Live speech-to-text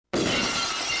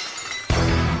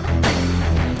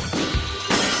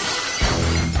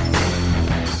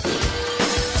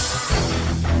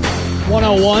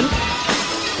101.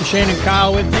 Shane and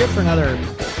Kyle with you for another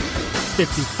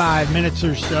 55 minutes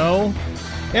or so.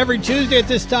 Every Tuesday at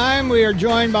this time, we are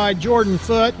joined by Jordan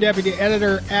Foote, deputy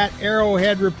editor at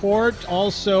Arrowhead Report,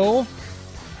 also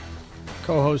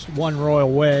co-host One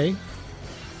Royal Way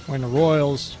when the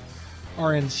Royals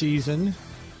are in season.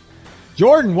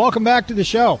 Jordan, welcome back to the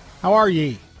show. How are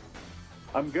ye?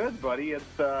 I'm good, buddy.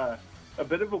 It's a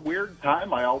bit of a weird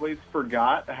time. I always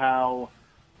forgot how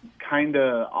kind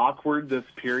of awkward this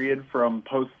period from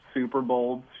post-Super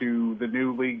Bowl to the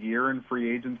new league year and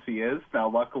free agency is. Now,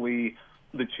 luckily,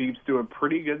 the Chiefs do a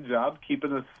pretty good job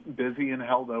keeping us busy and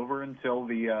held over until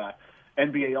the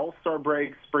NBA All-Star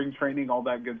break, spring training, all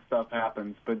that good stuff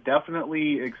happens. But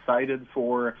definitely excited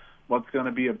for what's going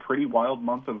to be a pretty wild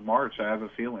month of March, I have a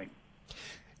feeling.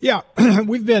 Yeah,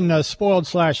 we've been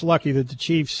spoiled/lucky that the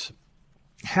Chiefs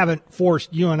haven't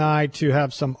forced you and I to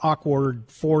have some awkward,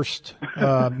 forced,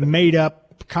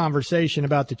 made-up conversation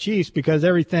about the Chiefs because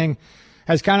everything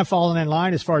has kind of fallen in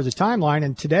line as far as the timeline.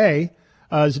 And today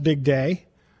is a big day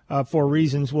for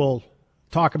reasons we'll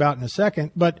talk about in a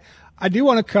second. But I do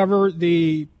want to cover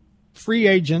the free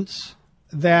agents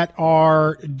that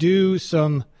are due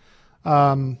some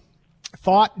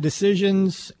thought,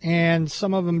 decisions, and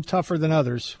some of them tougher than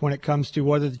others when it comes to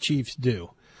what the Chiefs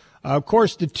do. Of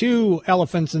course, the two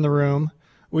elephants in the room,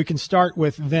 we can start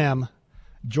with them,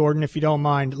 Jordan, if you don't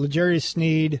mind. L'Jarius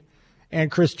Sneed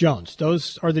and Chris Jones.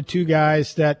 Those are the two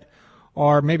guys that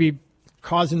are maybe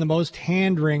causing the most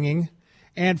hand-wringing.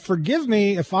 And forgive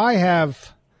me if I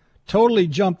have totally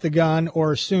jumped the gun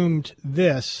or assumed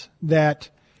this, that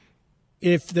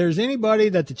if there's anybody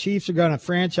that the Chiefs are going to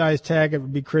franchise tag, it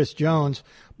would be Chris Jones,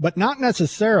 but not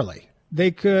necessarily. They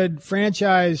could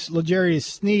franchise L'Jarius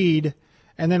Sneed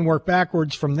and then work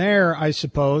backwards from there, I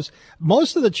suppose.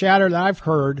 Most of the chatter that I've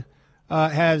heard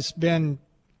has been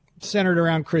centered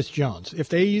around Chris Jones. If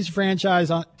they use a franchise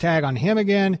tag on him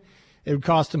again, it would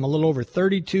cost him a little over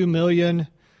 $32 million.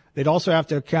 They'd also have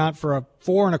to account for a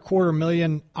 $4.25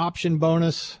 million option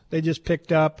bonus they just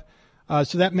picked up.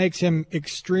 So that makes him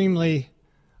extremely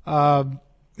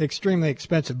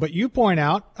expensive. But you point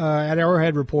out at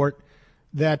Arrowhead Report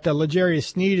that L'Jarius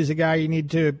Sneed is a guy you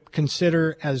need to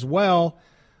consider as well.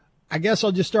 I guess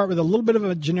I'll just start with a little bit of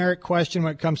a generic question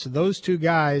when it comes to those two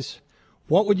guys.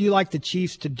 What would you like the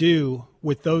Chiefs to do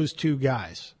with those two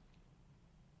guys?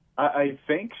 I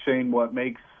think, Shane, what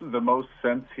makes the most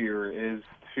sense here is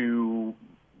to,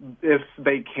 if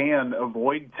they can,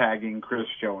 avoid tagging Chris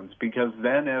Jones, because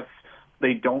then if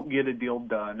they don't get a deal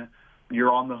done,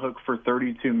 you're on the hook for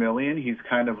 $32 million. He's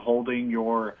kind of holding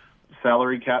your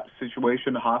salary cap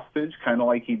situation hostage, kind of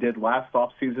like he did last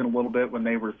offseason a little bit when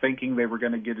they were thinking they were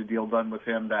going to get a deal done with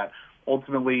him that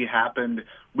ultimately happened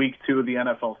week 2 of the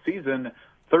NFL season.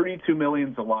 $32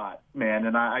 million's a lot, man,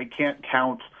 and I can't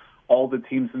count all the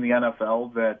teams in the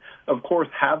NFL that, of course,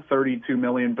 have $32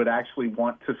 million but actually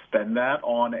want to spend that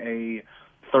on a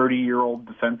 30-year-old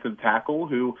defensive tackle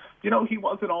who, he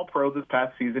wasn't all-pro this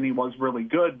past season. He was really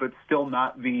good, but still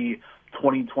not the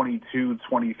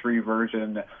 2022-23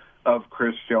 version of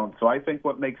Chris Jones. So I think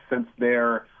what makes sense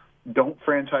there, don't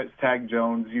franchise tag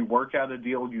Jones. You work out a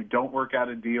deal, you don't work out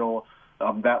a deal.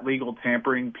 That legal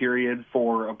tampering period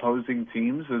for opposing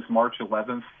teams is March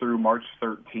 11th through March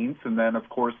 13th. And then, of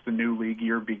course, the new league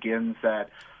year begins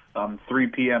at 3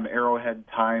 p.m. Arrowhead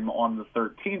time on the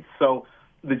 13th. So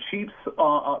the Chiefs,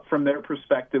 from their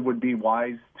perspective, would be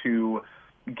wise to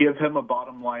give him a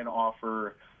bottom-line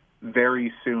offer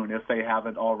very soon if they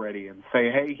haven't already, and say,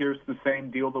 hey, here's the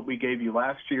same deal that we gave you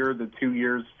last year, the 2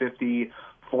 years,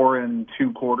 54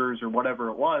 2/4 or whatever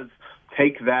it was.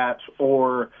 Take that,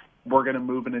 or we're going to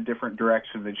move in a different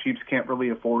direction. The Chiefs can't really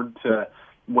afford to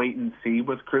wait and see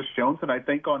with Chris Jones, and I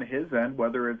think on his end,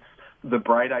 whether it's the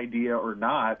bright idea or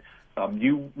not,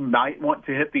 you might want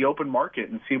to hit the open market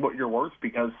and see what you're worth,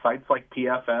 because sites like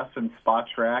PFF and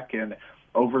SpotTrack and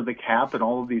Over the Cap and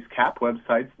all of these cap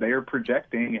websites, they are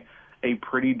projecting a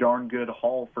pretty darn good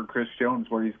haul for Chris Jones,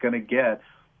 where he's going to get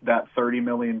that $30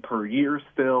 million per year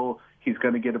still. He's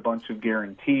going to get a bunch of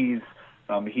guarantees.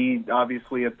 He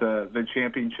obviously at the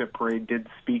championship parade did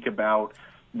speak about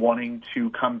wanting to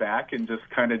come back and just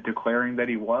kind of declaring that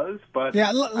he was. But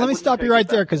yeah, let me stop you right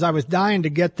there, because I was dying to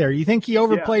get there. You think he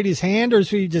overplayed his hand, or is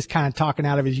he just kind of talking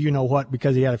out of his you-know-what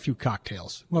because he had a few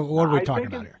cocktails? What are we talking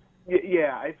about here?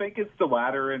 Yeah, I think it's the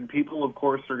latter, and people, of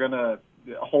course, are going to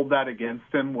hold that against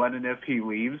him when and if he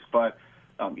leaves. But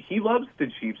he loves the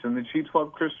Chiefs, and the Chiefs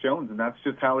love Chris Jones, and that's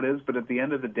just how it is. But at the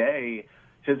end of the day,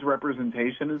 his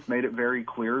representation has made it very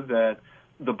clear that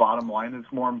the bottom line is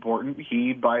more important.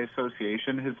 He, by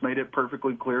association, has made it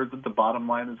perfectly clear that the bottom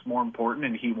line is more important,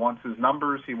 and he wants his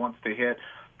numbers. He wants to hit,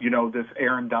 this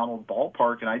Aaron Donald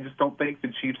ballpark, and I just don't think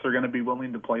the Chiefs are going to be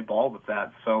willing to play ball with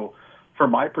that. So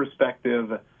from my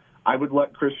perspective, I would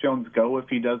let Chris Jones go if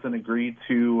he doesn't agree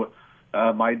to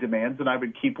my demands, and I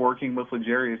would keep working with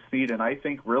L'Jarius Sneed. And I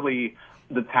think really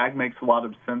the tag makes a lot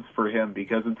of sense for him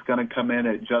because it's going to come in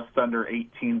at just under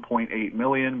 $18.8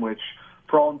 million, which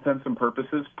for all intents and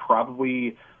purposes,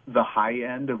 probably the high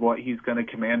end of what he's going to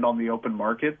command on the open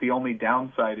market. The only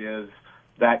downside is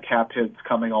that cap hit's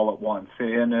coming all at once.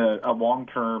 In a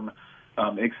long-term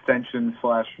extension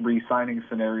 / re-signing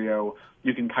scenario,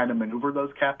 you can kind of maneuver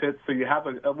those cap hits. So you have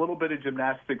a little bit of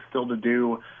gymnastics still to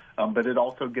do, but it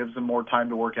also gives them more time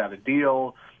to work out a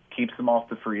deal, keeps them off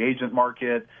the free agent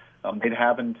market. They'd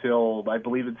have until, I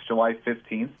believe it's July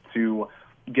 15th, to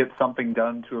get something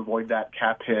done to avoid that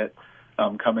cap hit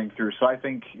coming through. So I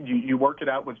think you work it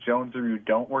out with Jones or you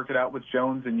don't work it out with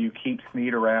Jones, and you keep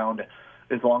Sneed around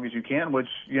as long as you can, which,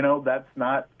 that's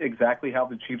not exactly how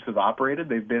the Chiefs have operated.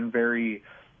 They've been very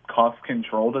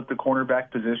cost-controlled at the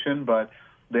cornerback position, but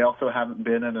they also haven't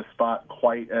been in a spot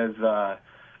quite as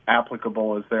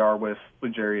applicable as they are with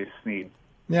L'Jarius Sneed.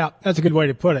 Yeah, that's a good way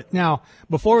to put it. Now,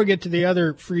 before we get to the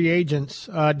other free agents,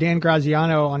 Dan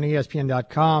Graziano on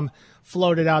ESPN.com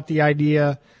floated out the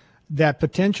idea that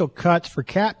potential cuts for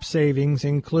cap savings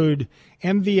include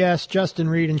MVS, Justin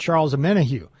Reed, and Charles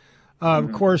Omenihu.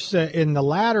 Of course, in the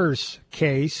latter's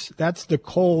case, that's the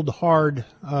cold, hard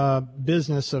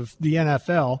business of the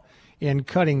NFL in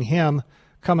cutting him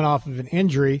coming off of an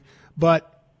injury.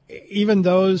 But even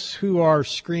those who are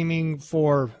screaming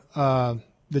for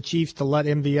the Chiefs to let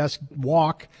MVS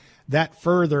walk, that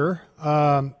further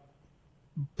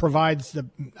provides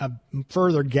a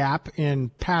further gap in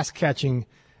pass-catching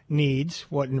needs,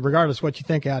 regardless of what you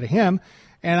think out of him.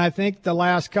 And I think the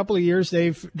last couple of years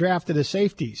they've drafted a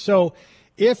safety. So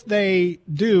if they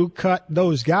do cut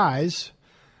those guys,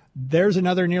 there's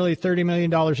another nearly $30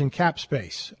 million in cap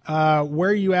space. Where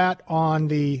are you at on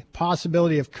the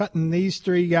possibility of cutting these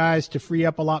three guys to free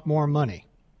up a lot more money?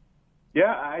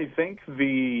 Yeah, I think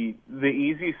the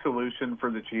easy solution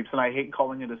for the Chiefs, and I hate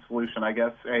calling it a solution, I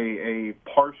guess a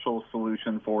partial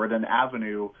solution for it, an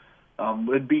avenue,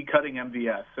 would be cutting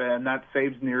MVS, and that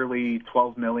saves nearly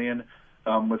 $12 million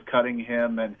with cutting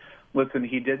him. And listen,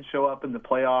 he did show up in the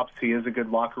playoffs. He is a good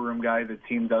locker room guy. The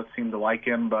team does seem to like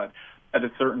him, but at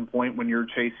a certain point when you're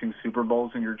chasing Super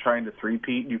Bowls and you're trying to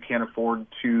three-peat, you can't afford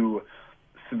to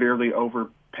severely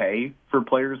overpay for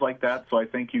players like that. So I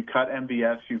think you cut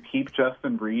MVS, you keep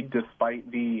Justin Reed, despite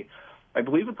I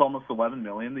believe it's almost $11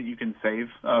 million that you can save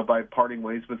by parting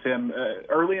ways with him.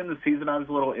 Early in the season, I was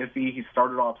a little iffy. He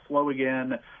started off slow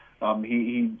again.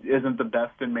 He isn't the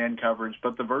best in man coverage,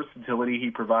 but the versatility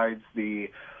he provides, the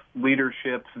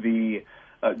leadership,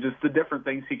 just the different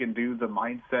things he can do, the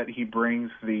mindset he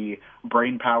brings, the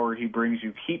brain power he brings,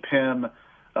 you keep him.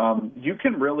 You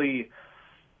can really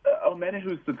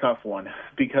Omenihu's the tough one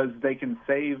because they can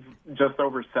save just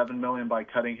over $7 million by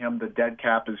cutting him. The dead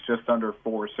cap is just under $4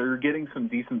 million, so you're getting some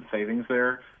decent savings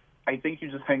there. I think you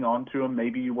just hang on to him.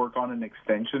 Maybe you work on an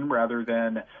extension rather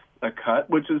than a cut,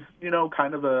 which is,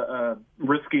 kind of a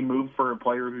risky move for a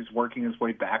player who's working his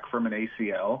way back from an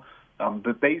ACL.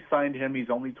 But they signed him. He's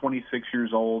only 26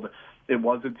 years old. It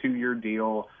was a 2-year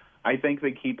deal. I think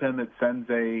they keep him. It sends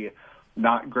a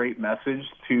not great message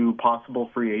to possible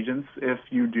free agents if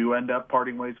you do end up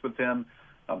parting ways with him.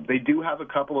 They do have a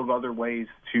couple of other ways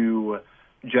to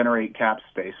generate cap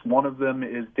space. One of them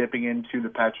is dipping into the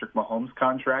Patrick Mahomes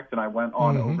contract, and I went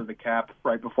on over the cap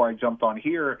right before I jumped on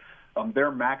here.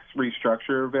 Their max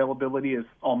restructure availability is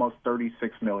almost $36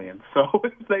 million. So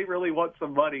if they really want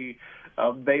some money,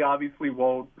 they obviously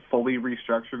won't fully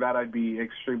restructure that. I'd be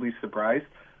extremely surprised.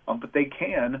 But they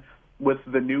can with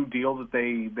the new deal that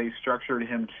they structured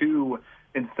him to.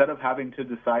 Instead of having to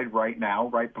decide right now,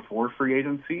 right before free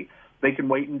agency, they can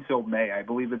wait until May. I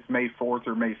believe it's May 4th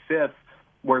or May 5th,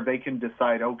 where they can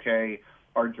decide, okay,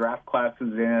 our draft class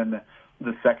is in,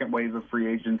 the second wave of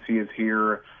free agency is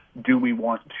here. Do we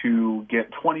want to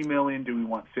get $20 million? Do we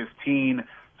want $15 million?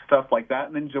 Stuff like that.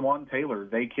 And then Jawan Taylor,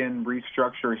 they can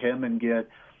restructure him and get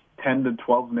 $10 to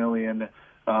 $12 million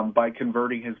by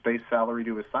converting his base salary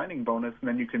to a signing bonus, and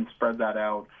then you can spread that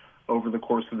out over the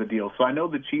course of the deal. So I know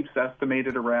the Chiefs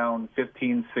estimated around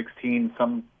 15, 16,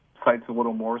 some sites a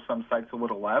little more, some sites a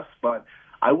little less, but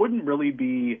I wouldn't really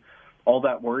be all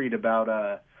that worried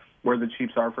about where the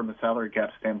Chiefs are from a salary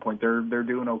cap standpoint. They're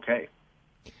doing okay.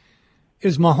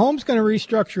 Is Mahomes going to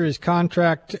restructure his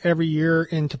contract every year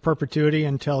into perpetuity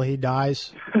until he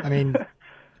dies? I mean,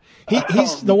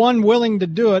 He's the one willing to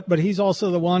do it, but he's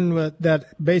also the one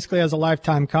that basically has a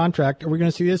lifetime contract. Are we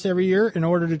going to see this every year in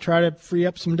order to try to free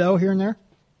up some dough here and there?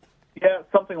 Yeah,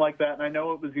 something like that. And I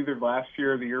know it was either last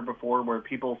year or the year before where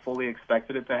people fully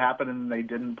expected it to happen and they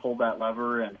didn't pull that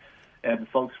lever, and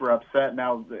folks were upset.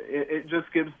 Now, it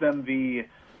just gives them the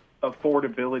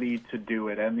affordability to do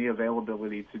it and the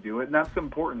availability to do it, and that's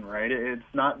important, right? It's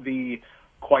not the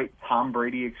quite Tom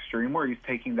Brady extreme where he's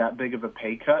taking that big of a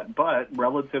pay cut, but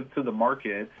relative to the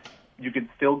market, you could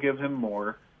still give him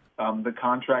more. The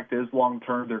contract is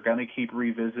long-term. They're going to keep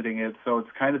revisiting it, so it's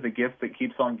kind of the gift that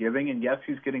keeps on giving. And yes,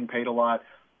 he's getting paid a lot.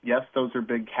 Yes, those are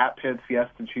big cap hits. Yes,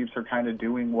 the Chiefs are kind of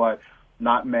doing what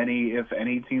not many, if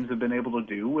any, teams have been able to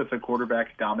do with a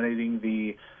quarterback dominating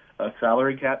the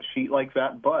salary cap sheet like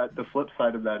that. But the flip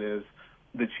side of that is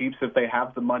the Chiefs, if they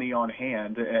have the money on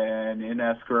hand and in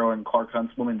escrow and Clark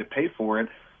Hunt's willing to pay for it,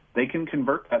 they can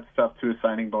convert that stuff to a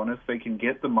signing bonus. They can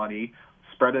get the money,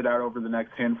 spread it out over the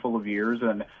next handful of years,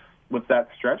 and with that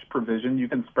stretch provision, you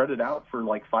can spread it out for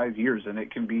like 5 years, and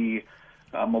it can be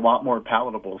a lot more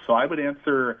palatable. So I would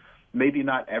answer maybe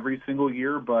not every single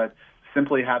year, but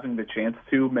simply having the chance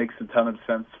to makes a ton of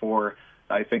sense for,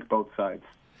 I think, both sides.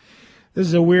 This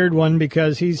is a weird one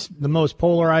because he's the most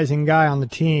polarizing guy on the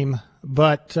team.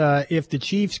 But if the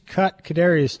Chiefs cut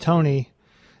Kadarius Toney,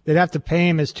 they'd have to pay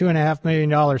him his $2.5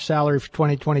 million salary for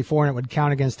 2024, and it would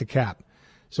count against the cap.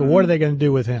 So what are they going to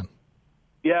do with him?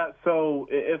 Yeah, so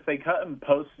if they cut him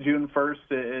post-June 1st,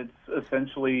 it's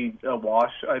essentially a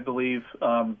wash, I believe.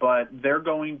 But they're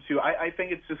going to – I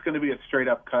think it's just going to be a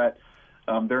straight-up cut.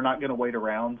 They're not going to wait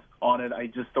around on it. I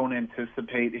just don't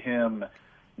anticipate him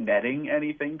netting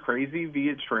anything crazy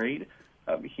via trade.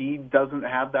 He doesn't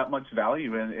have that much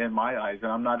value in my eyes,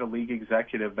 and I'm not a league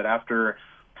executive, but after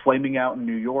flaming out in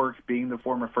New York, being the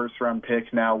former first-round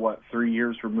pick, now, 3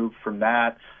 years removed from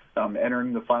that,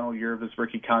 entering the final year of his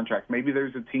rookie contract, maybe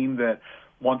there's a team that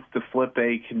wants to flip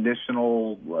a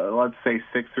conditional, let's say,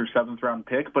 6th or 7th-round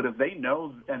pick, but if they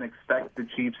know and expect the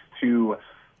Chiefs to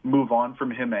move on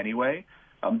from him anyway,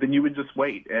 then you would just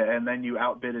wait, and then you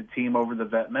outbid a team over the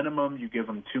vet minimum. You give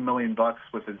them $2 million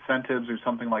with incentives or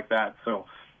something like that. So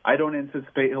I don't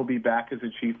anticipate he'll be back as a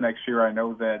Chief next year. I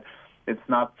know that it's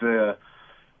not the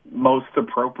most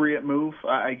appropriate move,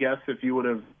 I guess, if you would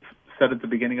have said at the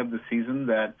beginning of the season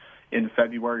that in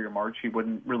February or March he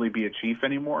wouldn't really be a Chief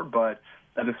anymore. But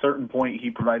at a certain point,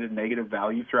 he provided negative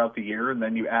value throughout the year, and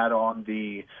then you add on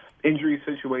the injury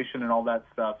situation and all that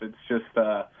stuff. It's just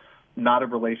not a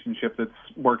relationship that's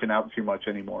working out too much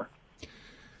anymore.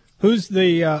 Who's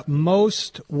the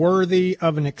most worthy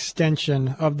of an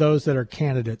extension of those that are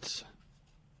candidates?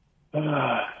 Nick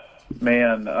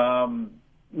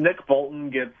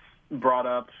Bolton gets brought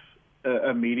up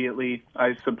immediately,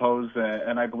 I suppose,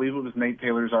 and I believe it was Nate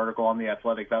Taylor's article on The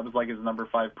Athletic. That was like his number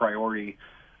 5 priority,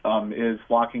 is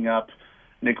locking up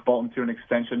Nick Bolton to an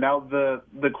extension. Now,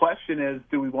 the question is,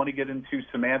 do we want to get into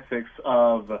semantics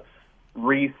of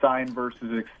re-sign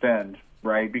versus extend,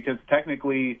 right? Because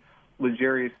technically,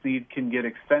 L'Jarius Sneed can get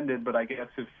extended, but I guess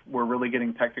if we're really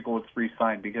getting technical, it's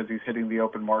re-signed because he's hitting the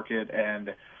open market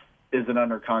and isn't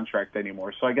under contract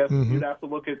anymore. So I guess you'd have to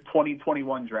look at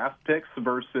 2021 draft picks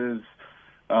versus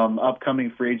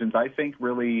upcoming free agents. I think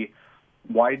really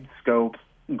wide scope,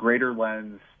 greater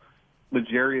lens,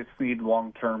 L'Jarius Sneed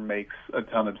long-term makes a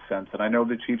ton of sense. And I know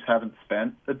the Chiefs haven't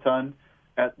spent a ton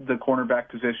at the cornerback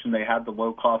position. They had the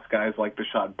low-cost guys like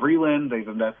Bashaud Breeland. They've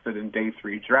invested in day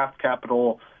 3 draft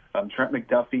capital. Trent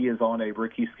McDuffie is on a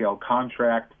rookie-scale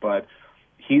contract, but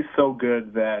he's so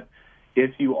good that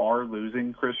if you are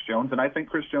losing Chris Jones, and I think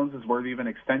Chris Jones is worthy of an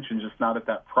extension, just not at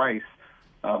that price,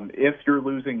 if you're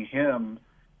losing him,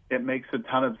 it makes a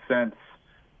ton of sense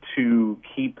to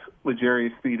keep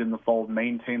L'Jarius Sneed in the fold,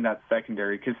 maintain that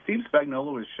secondary, because Steve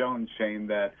Spagnuolo has shown, Shane,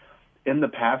 that in the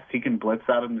past he can blitz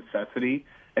out of necessity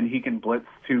and he can blitz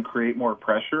to create more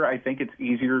pressure. I think it's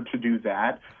easier to do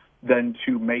that than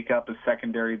to make up a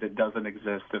secondary that doesn't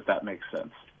exist, if that makes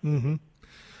sense. Mm-hmm.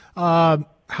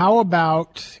 How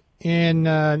about, in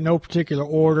no particular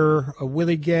order,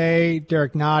 Willie Gay,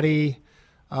 Derek Nottie,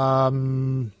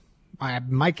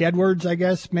 Mike Edwards, I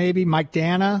guess, maybe, Mike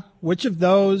Dana? Which of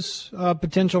those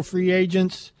potential free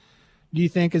agents do you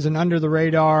think is an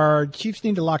under-the-radar, Chiefs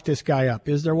need to lock this guy up?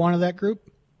 Is there one of that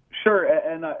group? Sure,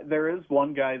 and there is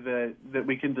one guy that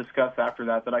we can discuss after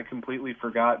that I completely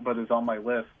forgot but is on my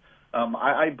list.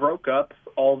 I broke up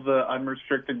all the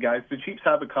unrestricted guys. The Chiefs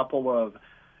have a couple of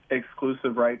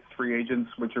exclusive rights free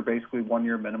agents, which are basically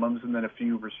 1-year minimums, and then a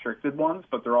few restricted ones,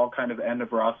 but they're all kind of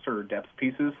end-of-roster or depth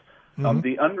pieces.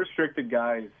 The unrestricted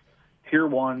guys, Tier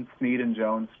 1, Sneed and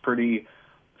Jones, pretty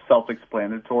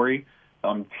self-explanatory.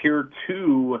 Tier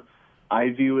 2, I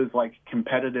view as like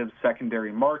competitive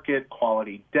secondary market,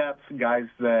 quality depth, guys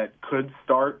that could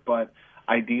start, but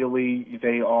ideally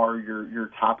they are your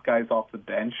top guys off the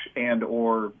bench and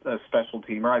or a special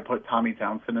teamer. I put Tommy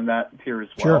Townsend in that tier as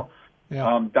well. Sure.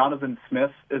 Yeah. Donovan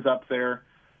Smith is up there.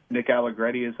 Nick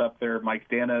Allegretti is up there. Mike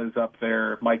Dana is up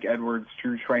there. Mike Edwards,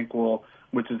 Drew Tranquill,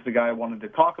 which is the guy I wanted to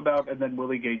talk about, and then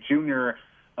Willie Gay Jr.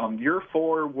 Your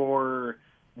four were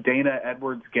Dana,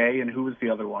 Edwards, Gay, and who was the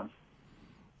other one?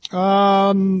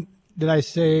 Did I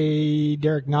say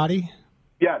Derek Nottie?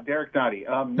 Yeah, Derek Nottie.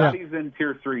 Nottie's in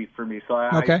tier 3 for me, so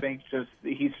I think just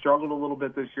he struggled a little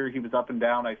bit this year. He was up and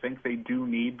down. I think they do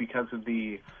need, because of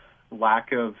the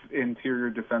lack of interior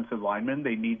defensive linemen,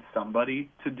 they need somebody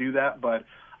to do that. But,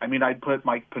 I mean, I'd put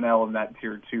Mike Pennell in that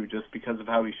tier 2 just because of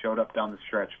how he showed up down the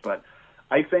stretch. But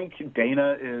I think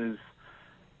Dana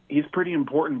he's pretty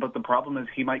important, but the problem is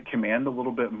he might command a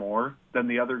little bit more than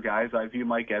the other guys. I view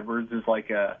Mike Edwards as like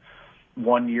a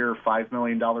 1 year, $5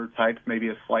 million type, maybe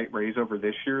a slight raise over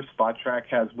this year. Spot Track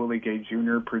has Willie Gay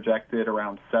Jr. projected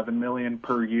around $7 million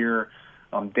per year.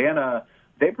 Dana,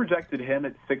 they projected him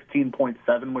at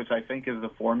 16.7, which I think is a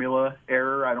formula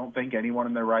error. I don't think anyone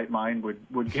in their right mind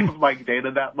would give Mike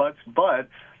Dana that much, but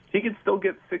he could still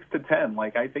get 6 to 10.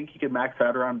 Like, I think he could max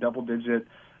out around double-digit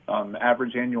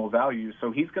average annual value.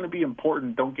 So he's going to be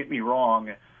important, don't get me wrong.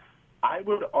 I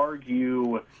would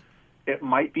argue it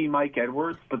might be Mike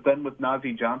Edwards, but then with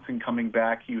Najee Johnson coming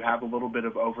back, you have a little bit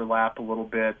of overlap, a little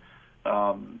bit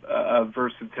of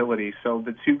versatility. So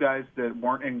the two guys that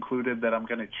weren't included that I'm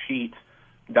going to cheat,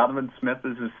 Donovan Smith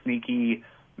is a sneaky,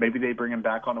 maybe they bring him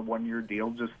back on a 1 year deal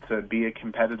just to be a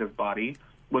competitive body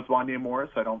with Wanya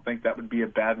Morris. I don't think that would be a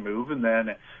bad move. And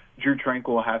then Drew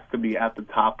Tranquill has to be at the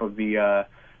top of the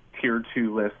tier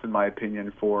 2 list, in my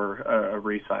opinion, for a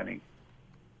re-signing.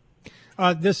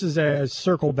 This is a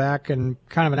circle back and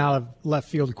kind of an out of left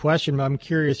field question, but I'm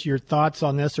curious your thoughts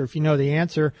on this, or if you know the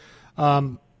answer,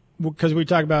 because we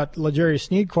talk about L'Jarius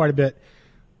Sneed quite a bit.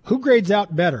 Who grades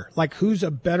out better? Like, who's a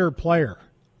better player,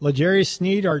 L'Jarius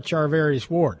Sneed or Charvarius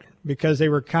Ward? Because they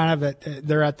were kind of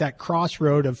they're at that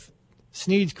crossroad of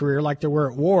Sneed's career, like they were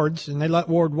at Ward's, and they let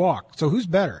Ward walk. So who's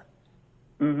better?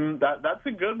 Mm-hmm. That's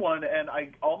a good one, and I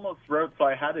almost wrote, so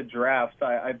I had a draft.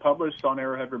 I published on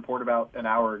Arrowhead Report about an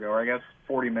hour ago, or I guess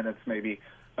 40 minutes maybe,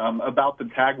 about the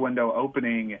tag window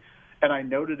opening, and I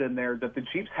noted in there that the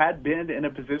Chiefs had been in a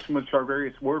position with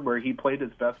Charvarius Ward where he played his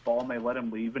best ball and they let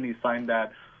him leave, and he signed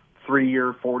that 3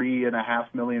 year,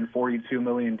 $40.5 million, $42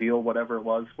 million deal, whatever it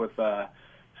was, with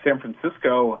San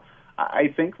Francisco.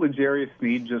 I think L'Jarius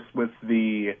Sneed, just with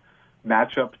the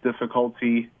matchup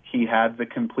difficulty, he had the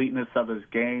completeness of his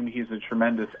game. He's a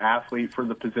tremendous athlete for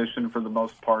the position for the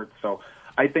most part. So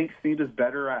I think Sneed is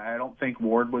better. I don't think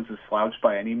Ward was a slouch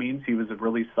by any means. He was a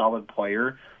really solid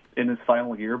player in his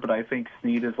final year, but I think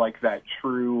Sneed is like that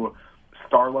true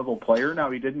star-level player.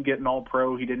 Now, he didn't get an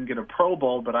All-Pro. He didn't get a Pro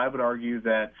Bowl, but I would argue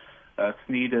that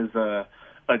Sneed is a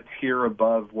tier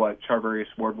above what Charvarius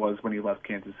Ward was when he left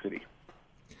Kansas City.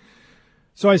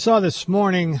 So I saw this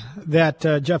morning that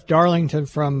Jeff Darlington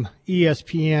from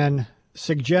ESPN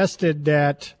suggested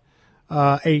that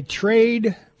a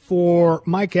trade for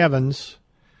Mike Evans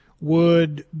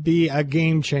would be a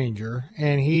game changer.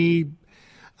 And he,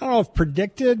 I don't know if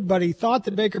predicted, but he thought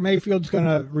that Baker Mayfield's going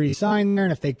to re-sign there.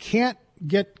 And if they can't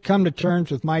come to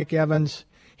terms with Mike Evans,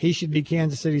 he should be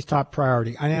Kansas City's top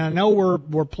priority. I know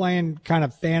we're playing kind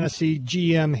of fantasy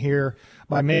GM here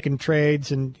by making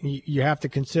trades, and you have to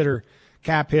consider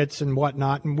cap hits and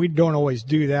whatnot, and we don't always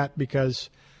do that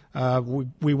because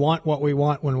we want what we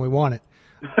want when we want it.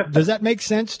 Does that make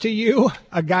sense to you,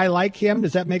 a guy like him?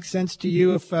 Does that make sense to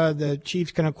you if the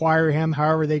Chiefs can acquire him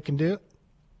however they can do it?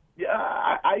 Yeah,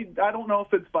 I don't know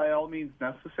if it's by all means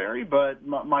necessary, but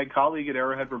my colleague at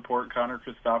Arrowhead Report, Connor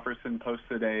Christopherson,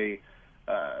 posted a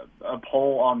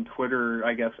poll on Twitter,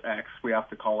 I guess X, we have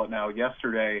to call it now,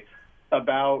 yesterday,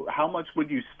 about how much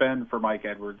would you spend for Mike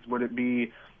Edwards? Would it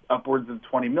be upwards of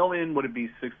 $20 million? Would it be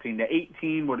 16 to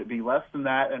 18? Would it be less than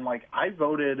that? And I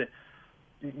voted,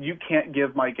 you can't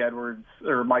give Mike Evans,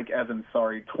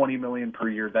 $20 million per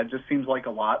year. That just seems like a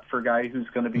lot for a guy who's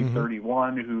going to be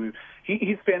 31. Who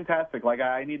he's fantastic.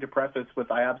 I need to preface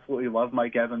with, I absolutely love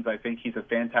Mike Evans. I think he's a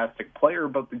fantastic player.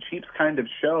 But the Chiefs kind of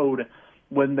showed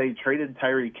when they traded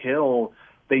Tyreek Hill,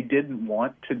 they didn't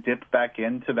want to dip back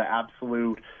into the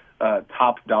absolute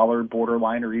top dollar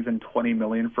borderline, or even $20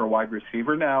 million for a wide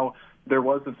receiver. Now, there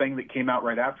was a thing that came out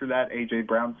right after that. A.J.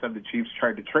 Brown said the Chiefs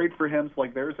tried to trade for him. So,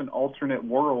 there's an alternate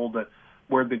world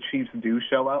where the Chiefs do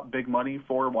shell out big money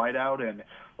for a wideout, and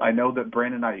I know that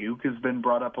Brandon Ayuk has been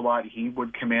brought up a lot. He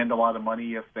would command a lot of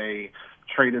money if they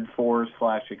traded for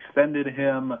 / extended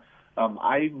him.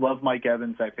 I love Mike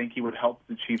Evans. I think he would help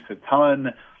the Chiefs a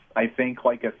ton. I think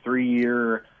like a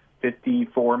 3-year,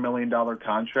 $54 million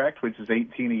contract, which is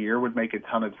 $18 a year, would make a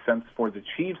ton of sense for the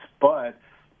Chiefs, but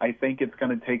I think it's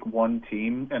going to take one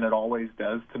team, and it always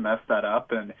does, to mess that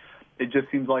up. And it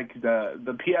just seems like the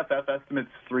PFF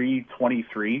estimate's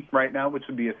 $323 right now, which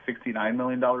would be a $69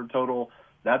 million total.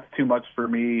 That's too much for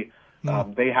me.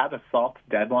 They had a soft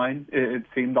deadline, it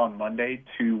seemed, on Monday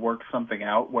to work something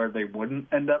out where they wouldn't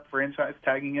end up franchise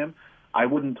tagging him. I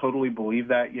wouldn't totally believe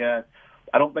that yet.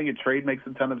 I don't think a trade makes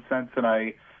a ton of sense, and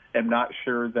I am not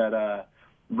sure that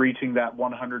reaching that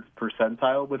 100th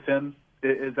percentile with him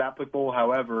is applicable.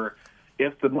 However,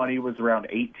 if the money was around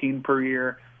 18 per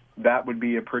year, that would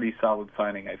be a pretty solid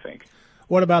signing, I think.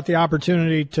 What about the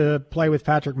opportunity to play with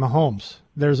Patrick Mahomes?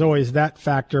 There's always that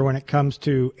factor when it comes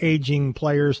to aging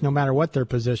players, no matter what their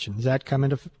position. Does that come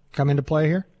into play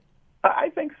here? I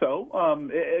think so.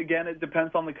 Again, it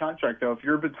depends on the contract, though. If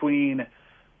you're between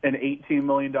an $18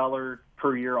 million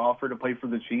per year offer to play for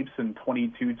the Chiefs and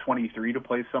 22, 23 to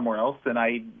play somewhere else, then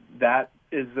that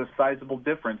is a sizable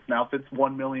difference. Now, if it's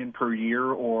 $1 million per year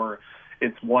or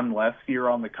it's one less year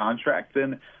on the contract,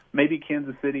 then maybe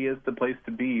Kansas City is the place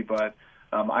to be. But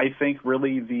I think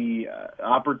really the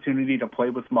opportunity to play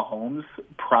with Mahomes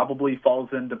probably falls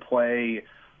into play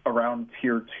around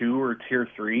tier 2 or tier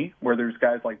 3, where there's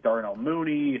guys like Darnell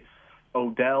Mooney.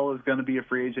 Odell is going to be a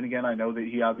free agent again. I know that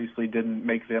he obviously didn't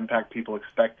make the impact people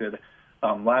expected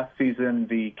last season.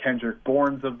 The Kendrick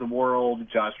Bournes of the world,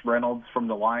 Josh Reynolds from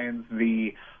the Lions,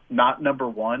 the not number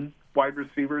one wide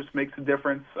receivers makes a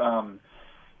difference.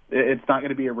 It's not going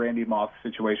to be a Randy Moss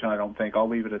situation, I don't think. I'll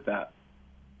leave it at that.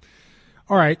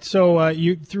 All right, so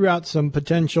you threw out some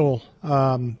potential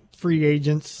free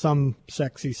agents, some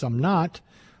sexy, some not.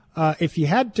 If you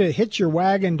had to hitch your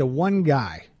wagon to one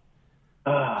guy,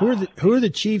 who are the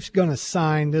Chiefs going to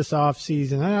sign this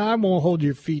offseason? I won't hold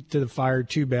your feet to the fire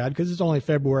too bad because it's only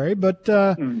February, but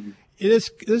this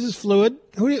is fluid.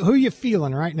 Who are you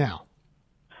feeling right now?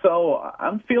 So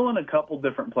I'm feeling a couple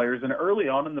different players, and early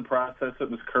on in the process it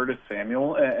was Curtis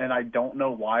Samuel, and I don't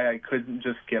know why I couldn't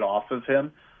just get off of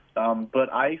him.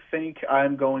 But I think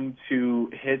I'm going to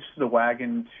hitch the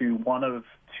wagon to one of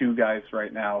two guys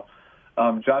right now.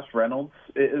 Josh Reynolds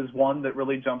is one that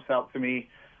really jumps out to me.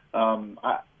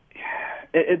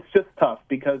 It's just tough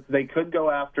because they could go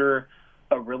after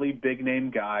a really big-name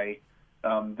guy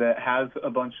that has a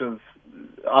bunch of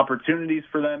opportunities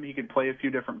for them. He could play a few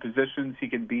different positions. He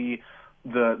could be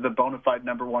the bona fide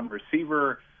number one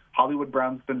receiver. Hollywood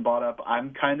Brown's been brought up.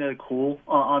 I'm kind of cool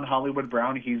on Hollywood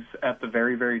Brown. He's at the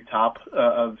very, very top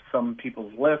of some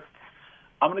people's lists.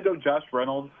 I'm going to go Josh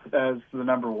Reynolds as the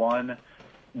number one.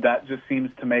 That just seems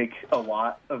to make a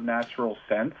lot of natural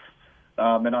sense.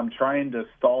 And I'm trying to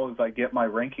stall as I get my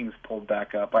rankings pulled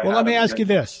back up. Well, let me ask you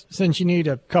this, since you need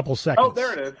a couple seconds. Oh,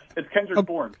 there it is. It's Kendrick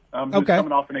Bourne, who's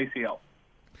coming off an ACL.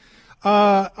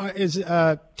 Is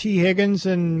T. Higgins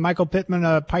and Michael Pittman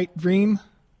a pipe dream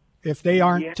if they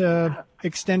aren't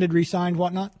extended, re-signed,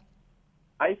 whatnot?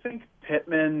 I think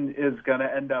Pittman is going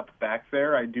to end up back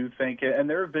there. I do think it. And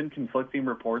there have been conflicting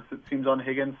reports, it seems, on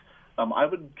Higgins. I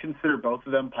would consider both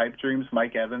of them pipe dreams.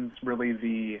 Mike Evans really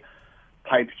the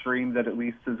pipe dream that at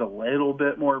least is a little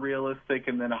bit more realistic,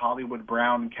 and then Hollywood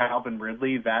Brown, Calvin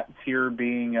Ridley, that tier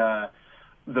being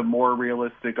the more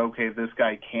realistic, okay, this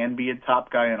guy can be a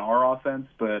top guy in our offense,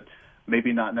 but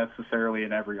maybe not necessarily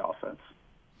in every offense.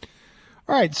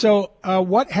 All right, so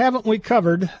what haven't we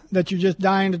covered that you're just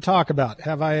dying to talk about?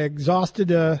 Have I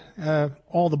exhausted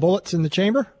all the bullets in the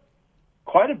chamber?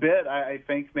 Quite a bit, I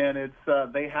think, man.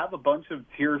 It's they have a bunch of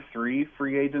tier 3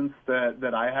 free agents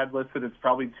that I had listed. It's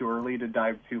probably too early to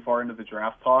dive too far into the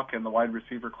draft talk, and the wide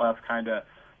receiver class kind of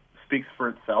speaks for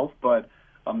itself. But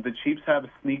the Chiefs have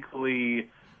sneakily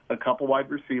a couple wide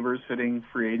receivers hitting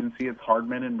free agency. It's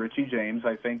Hardman and Richie James.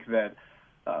 I think that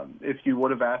if you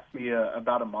would have asked me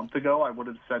about a month ago, I would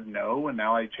have said no, and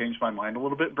now I changed my mind a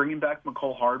little bit. Bringing back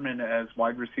McCole Hardman as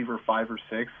wide receiver 5 or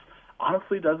 6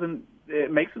 honestly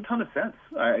it makes a ton of sense,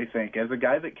 I think, as a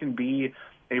guy that can be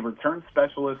a return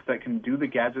specialist that can do the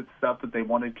gadget stuff that they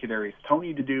wanted Kadarius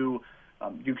Toney to do.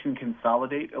 You can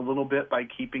consolidate a little bit by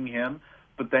keeping him,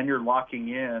 but then you're locking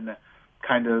in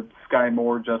kind of Sky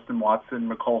Moore, Justin Watson,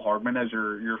 McCole Hardman as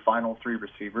your final 3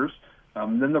 receivers.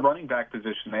 Then the running back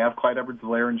position, they have Clyde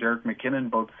Edwards-Helaire and Jerick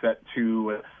McKinnon both set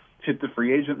to hit the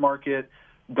free agent market.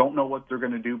 Don't know what they're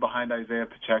going to do behind Isaiah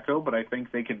Pacheco, but I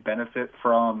think they could benefit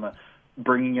from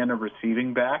bringing in a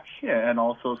receiving back and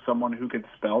also someone who could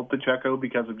spell Pacheco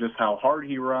because of just how hard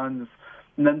he runs.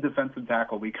 And then defensive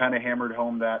tackle. We kind of hammered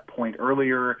home that point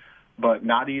earlier, but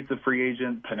Nadi's a free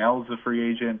agent, Pennell's a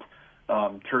free agent,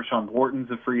 Tershawn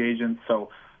Wharton's a free agent. So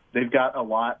they've got a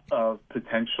lot of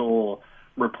potential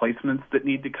replacements that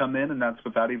need to come in, and that's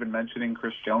without even mentioning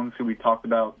Chris Jones, who we talked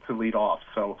about to lead off.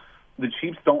 So the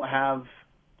Chiefs don't have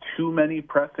too many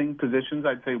pressing positions.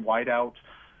 I'd say wideout,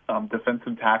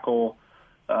 defensive tackle,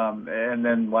 and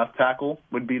then left tackle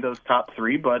would be those top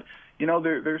three. But, you know,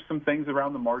 there's some things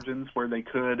around the margins where they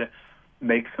could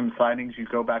make some signings. You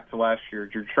go back to last year,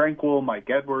 Drew Tranquill, Mike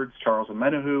Edwards, Charles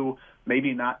Omenihu,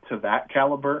 maybe not to that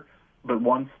caliber, but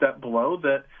one step below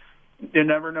that. You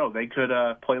never know. They could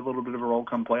play a little bit of a role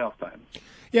come playoff time.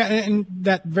 Yeah, and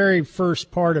that very first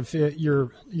part of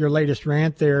your latest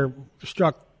rant there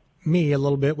struck me a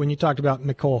little bit when you talked about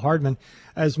Mecole Hardman.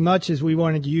 As much as we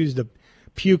wanted to use the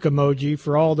puke emoji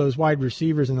for all those wide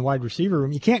receivers in the wide receiver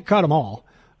room, you can't cut them all.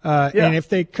 And if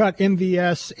they cut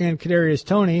MVS and Kadarius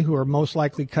Toney, who are most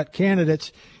likely cut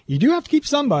candidates, you do have to keep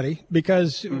somebody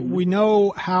because we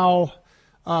know how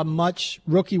much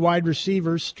rookie wide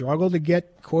receivers struggle to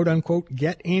get, quote unquote,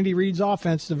 get Andy Reid's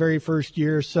offense the very first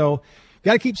year. So you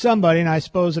got to keep somebody. And I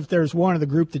suppose if there's one of the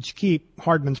group that you keep,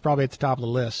 Hardman's probably at the top of the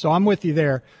list. So I'm with you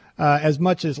there. As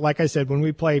much as, like I said, when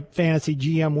we play fantasy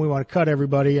GM, we want to cut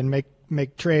everybody and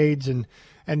make trades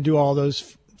and do all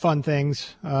those fun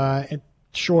things,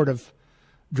 short of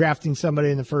drafting somebody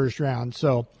in the first round.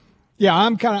 So yeah,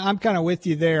 I'm kind of with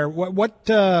you there.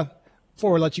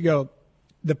 Before we let you go,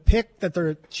 the pick that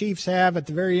the Chiefs have at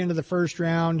the very end of the first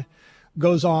round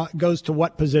goes to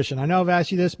what position? I know I've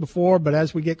asked you this before, but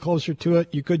as we get closer to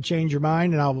it, you could change your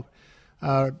mind, and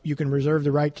you can reserve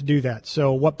the right to do that.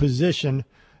 So what position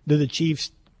do the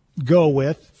Chiefs go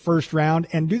with first round,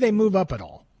 and do they move up at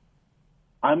all?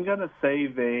 I'm going to say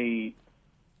they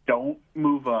don't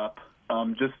move up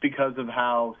just because of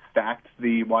how stacked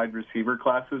the wide receiver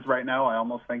class is right now. I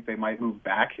almost think they might move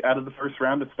back out of the first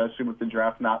round, especially with the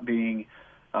draft not being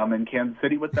in Kansas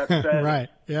City. With that said, right,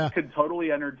 yeah, could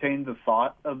totally entertain the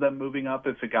thought of them moving up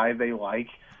if a guy they like,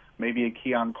 maybe a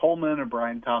Keon Coleman or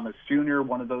Brian Thomas Jr.,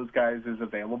 one of those guys is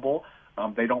available.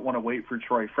 They don't want to wait for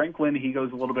Troy Franklin. He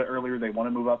goes a little bit earlier. They want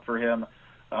to move up for him.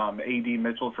 A.D.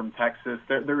 Mitchell from Texas.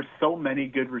 There's so many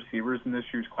good receivers in this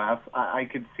year's class. I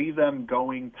could see them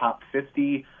going top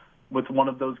 50 with one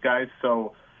of those guys.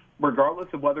 So regardless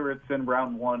of whether it's in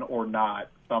round one or not,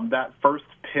 that first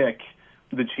pick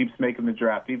the Chiefs make in the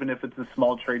draft, even if it's a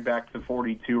small trade back to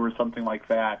 42 or something like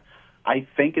that, I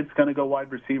think it's going to go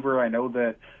wide receiver. I know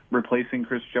that replacing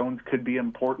Chris Jones could be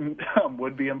important,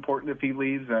 would be important if he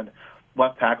leaves, and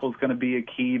left tackle is going to be a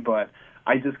key, but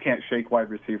I just can't shake wide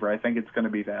receiver. I think it's going to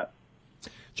be that.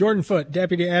 Jordan Foote,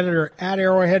 deputy editor at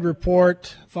Arrowhead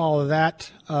Report. Follow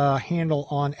that handle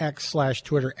on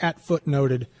X/Twitter at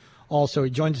Footnoted. Also, he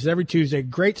joins us every Tuesday.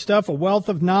 Great stuff, a wealth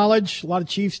of knowledge, a lot of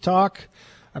Chiefs talk.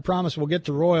 I promise we'll get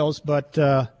to Royals, but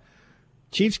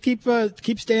Chiefs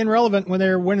keep staying relevant when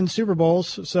they're winning Super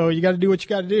Bowls. So you got to do what you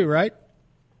got to do, right?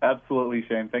 Absolutely,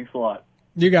 Shane. Thanks a lot.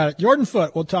 You got it. Jordan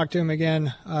Foote, we'll talk to him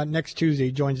again next Tuesday.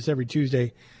 He joins us every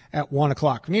Tuesday at 1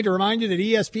 o'clock. We need to remind you that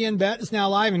ESPN Bet is now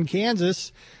live in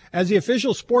Kansas. As the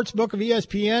official sports book of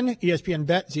ESPN, ESPN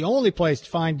Bet is the only place to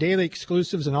find daily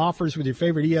exclusives and offers with your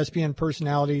favorite ESPN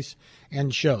personalities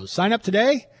and shows. Sign up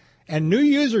today, and new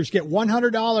users get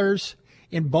 $100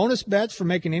 in bonus bets for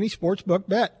making any sportsbook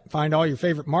bet. Find all your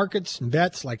favorite markets and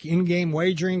bets like in-game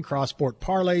wagering, cross-sport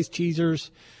parlays, teasers,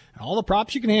 and all the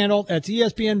props you can handle. That's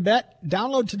ESPN Bet.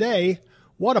 Download today.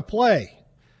 What a play.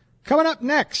 Coming up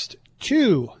next,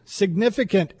 two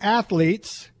significant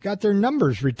athletes got their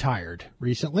numbers retired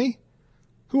recently.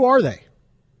 Who are they?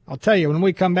 I'll tell you when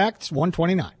we come back. It's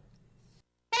 1:29.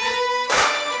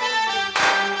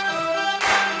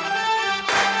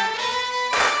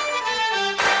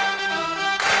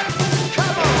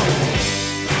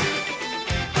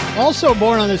 Also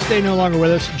born on this day, no longer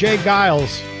with us, Jay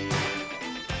Giles.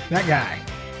 That guy.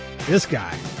 This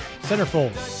guy.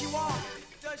 Centerfold.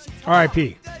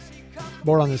 R.I.P.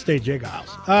 Born on this day, Jay Giles.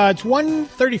 It's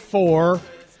 1:34.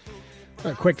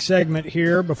 A quick segment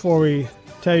here before we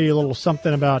tell you a little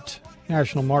something about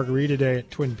National Margarita Day at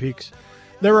Twin Peaks.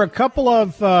 There were a couple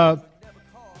of,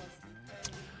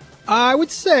 I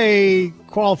would say,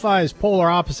 qualify as polar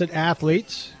opposite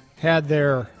athletes, had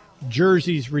their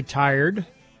jerseys retired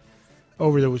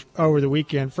over the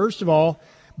weekend. First of all,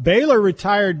 Baylor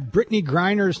retired Brittany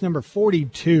Griner's number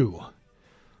 42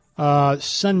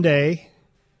 Sunday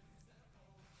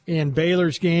in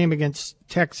Baylor's game against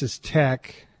Texas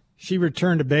Tech. She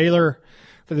returned to Baylor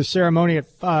for the ceremony at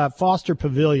Foster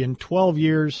Pavilion 12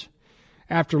 years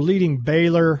after leading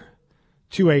Baylor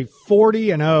to a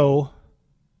 40-0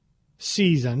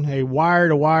 season, a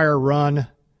wire-to-wire run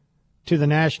to the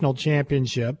national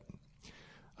championship.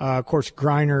 Of course,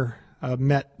 Griner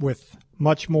met with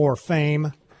much more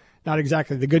fame, not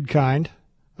exactly the good kind,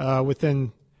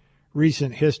 within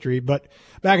recent history. But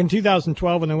back in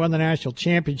 2012, when they won the national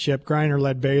championship, Griner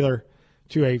led Baylor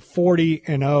to a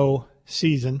 40-0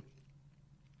 season.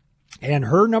 And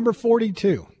her number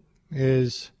 42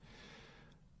 is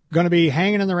going to be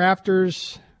hanging in the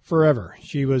rafters forever.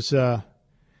 She was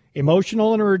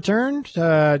emotional in her return,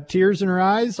 tears in her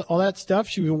eyes, all that stuff.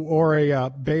 She wore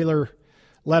a Baylor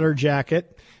letter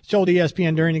jacket. She told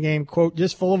ESPN during the game, quote,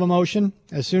 "Just full of emotion.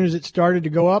 As soon as it started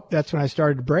to go up, that's when I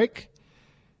started to break.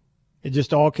 It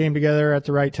just all came together at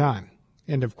the right time,"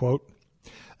 end of quote.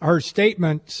 Her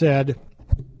statement said,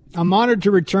 "I'm honored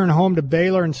to return home to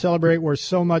Baylor and celebrate where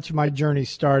so much of my journey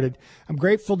started. I'm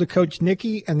grateful to Coach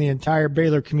Nikki and the entire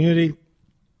Baylor community,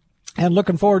 and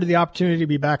looking forward to the opportunity to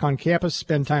be back on campus,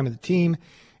 spend time with the team,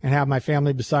 and have my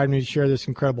family beside me to share this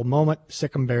incredible moment.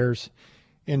 Sic 'em Bears,"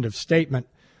 end of statement.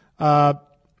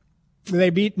 They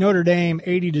beat Notre Dame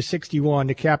 80-61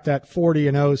 to cap that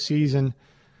 40-0 season.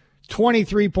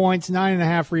 23 points,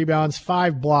 9.5 rebounds,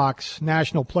 5 blocks,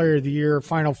 National Player of the Year,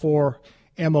 Final Four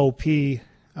MOP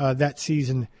that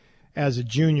season as a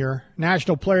junior.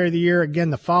 National Player of the Year again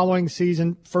the following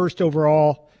season, first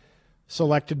overall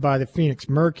selected by the Phoenix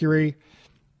Mercury.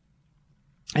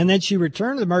 And then she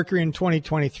returned to the Mercury in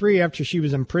 2023 after she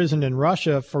was imprisoned in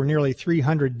Russia for nearly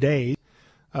 300 days.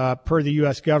 Per the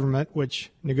U.S. government, which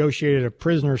negotiated a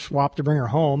prisoner swap to bring her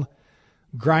home.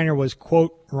 Griner was,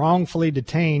 quote, "wrongfully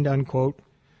detained," unquote,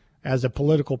 as a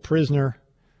political prisoner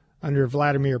under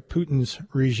Vladimir Putin's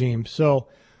regime. So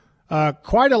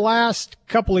quite a last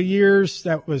couple of years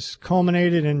that was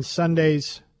culminated in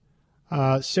Sunday's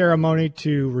ceremony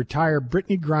to retire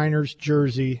Brittany Griner's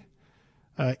jersey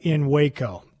in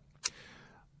Waco.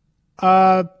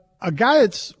 A guy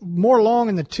that's more long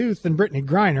in the tooth than Brittany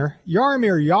Griner,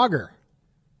 Jaromir Jagr.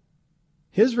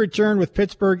 His return with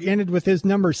Pittsburgh ended with his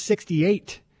number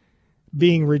 68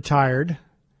 being retired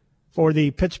for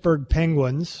the Pittsburgh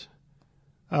Penguins.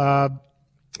 Jaromir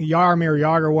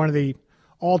Jagr, one of the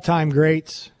all-time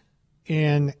greats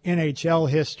in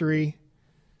NHL history.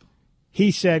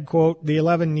 He said, quote, "The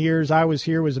 11 years I was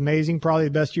here was amazing, probably the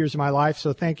best years of my life,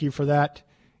 so thank you for that,"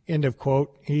 end of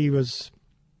quote. He was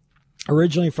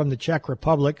originally from the Czech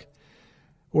Republic,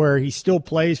 where he still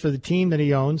plays for the team that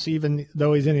he owns, even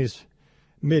though he's in his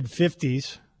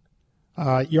mid-50s.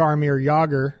 Jaromir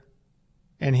Jagr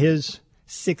and his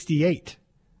 68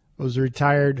 was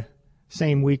retired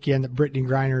same weekend that Brittany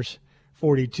Griner's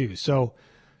 42. So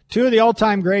two of the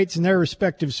all-time greats in their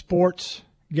respective sports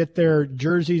get their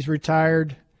jerseys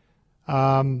retired.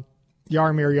 Jaromir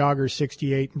Jagr's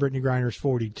 68 and Brittany Griner's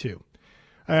 42.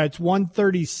 It's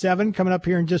 1:37 coming up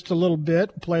here in just a little bit.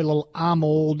 We'll play a little I'm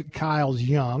Old, Kyle's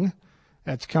Young.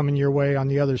 That's coming your way on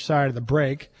the other side of the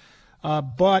break.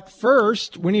 But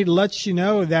first, we need to let you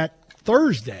know that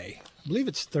Thursday, I believe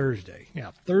it's Thursday.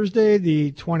 Yeah, Thursday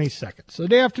the 22nd. So the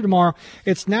day after tomorrow,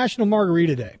 it's National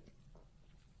Margarita Day.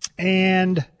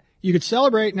 And you could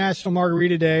celebrate National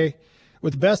Margarita Day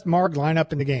with the best marg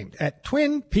lineup in the game at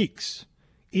Twin Peaks,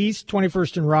 East,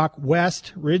 21st and Rock,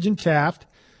 West, Ridge and Taft.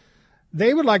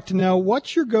 They would like to know,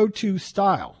 what's your go-to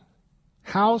style?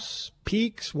 House,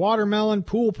 Peaks, Watermelon,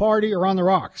 Pool Party, or On the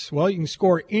Rocks? Well, you can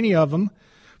score any of them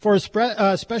for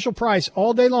a special price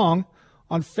all day long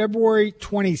on February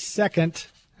 22nd.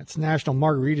 That's National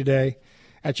Margarita Day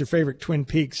at your favorite Twin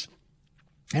Peaks.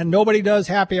 And nobody does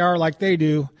happy hour like they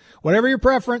do. Whatever your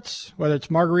preference, whether it's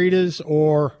margaritas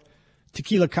or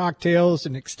tequila cocktails,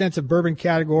 an extensive bourbon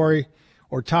category,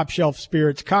 or top shelf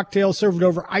spirits, cocktails served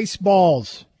over ice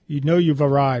balls. You know you've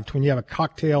arrived when you have a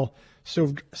cocktail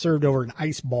served over an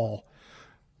ice ball.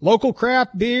 Local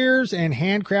craft beers and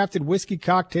handcrafted whiskey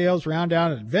cocktails round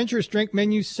out an adventurous drink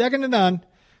menu second to none.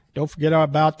 Don't forget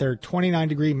about their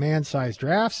 29-degree man-sized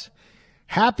drafts.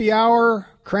 Happy hour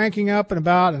cranking up in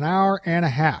about an hour and a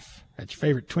half at your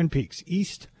favorite Twin Peaks,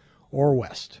 East or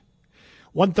West.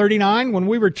 1:39, when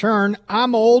we return,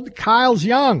 I'm Old, Kyle's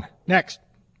Young. Next.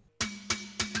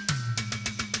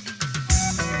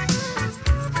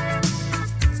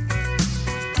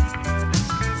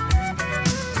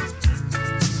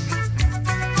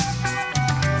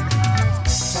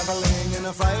 Traveling in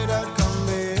a fried-out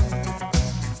combi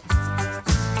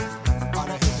on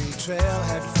a hippie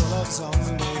trailhead full of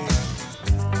zombies.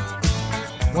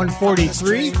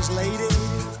 1:43.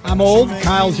 I'm Old,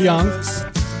 Kyle's Young.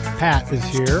 Pat is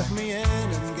here.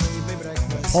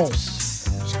 Pulse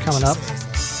coming up.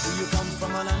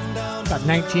 About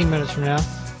 19 minutes from now.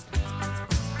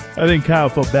 I think Kyle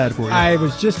felt bad for you. I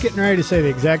was just getting ready to say the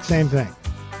exact same thing.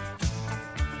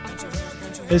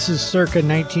 This is circa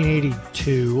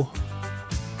 1982,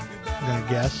 I'm going to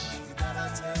guess.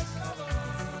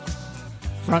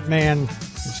 Frontman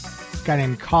is a guy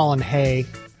named Colin Hay.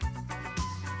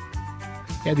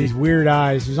 He had these weird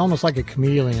eyes. He was almost like a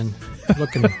chameleon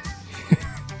looking.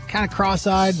 Kind of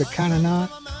cross-eyed, but kind of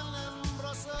not.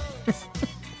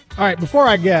 All right, before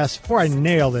I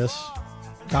nail this,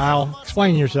 Kyle,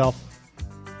 explain yourself.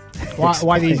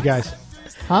 Why these guys?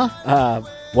 Huh?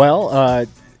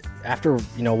 After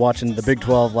watching the Big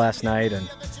 12 last night, and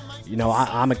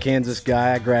I'm a Kansas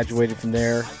guy. I graduated from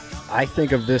there. I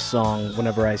think of this song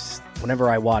whenever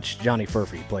I watch Johnny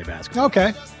Furphy play basketball.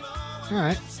 Okay. All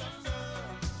right.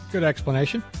 Good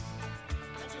explanation.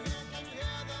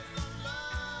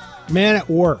 Man at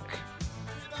Work.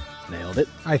 Nailed it.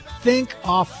 I think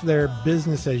off their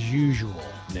Business as Usual.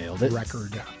 Nailed it.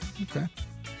 Record. Okay.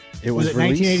 It was it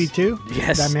released, 1982?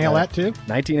 Yes. Did I nail that too?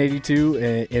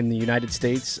 1982 in the United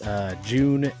States,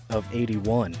 June of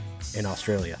 81 in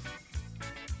Australia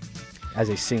as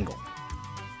a single.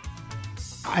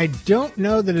 I don't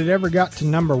know that it ever got to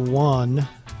number 1.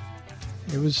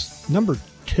 It was number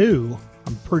 2,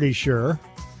 I'm pretty sure.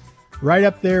 Right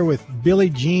up there with Billie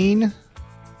Jean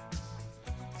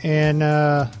and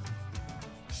trying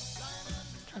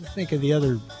to think of the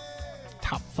other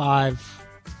top 5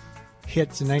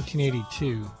 hits in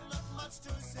 1982.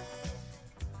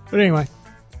 But anyway,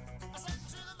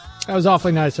 that was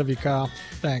awfully nice of you, Kyle.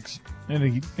 Thanks.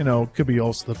 And, it could be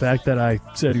also the fact that I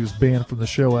said he was banned from the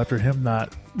show after him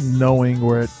not knowing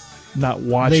or not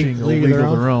watching League of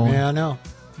Their Own. Yeah, I know.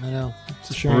 It's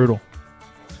a shame.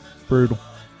 Brutal.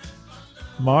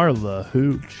 Marla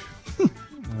Hooch.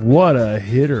 What a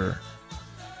hitter.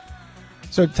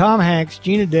 So Tom Hanks,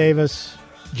 Gina Davis,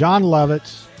 John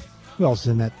Lovitz. Who else is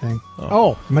in that thing?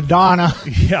 Oh, Madonna.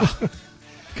 Yeah.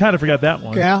 Kind of forgot that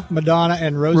one. Yeah, Madonna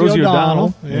and Rosie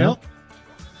O'Donnell. Yeah.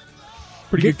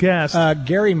 Pretty good cast.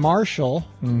 Gary Marshall,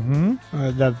 mm-hmm.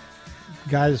 The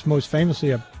guy that's most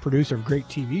famously a producer of great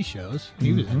TV shows.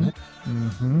 He was in it.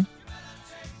 Mm-hmm.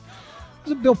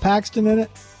 Was it Bill Paxton in it?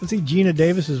 Was he Gina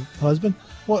Davis's husband?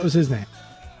 What was his name?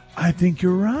 I think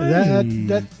you're right.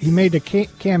 That he made a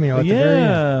cameo at the very end.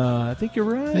 Yeah, I think you're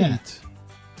right. Yeah.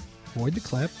 Avoid the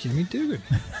clap, Jimmy Dugan.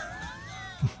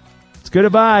 It's good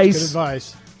advice. Good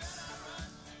advice.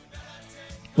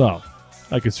 Well,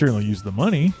 I could certainly use the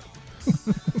money.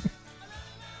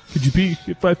 Could you be,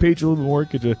 if I paid you a little more,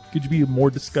 could you be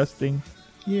more disgusting?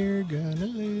 You're gonna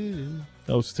live.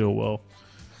 Oh, Stillwell.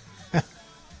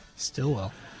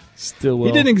 Stillwell. Stillwell.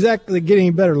 He didn't exactly get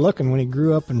any better looking when he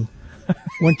grew up and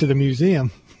went to the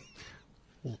museum.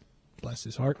 Bless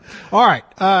his heart. All right.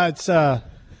 It's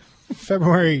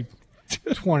February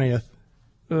 20th.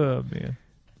 Oh, man.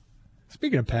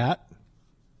 Speaking of Pat,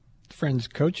 Friends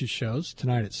Coaches shows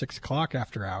tonight at 6 o'clock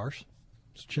after hours.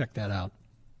 So check that out.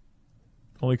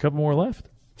 Only a couple more left.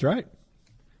 That's right.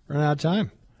 Running out of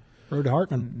time. Road to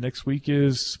Hartman. Next week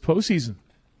is postseason.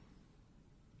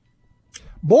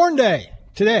 Born Day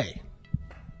today.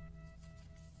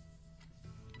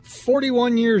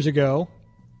 41 years ago,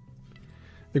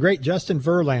 the great Justin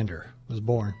Verlander was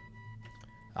born.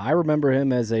 I remember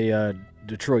him as a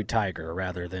Detroit Tiger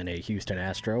rather than a Houston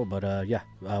Astro, but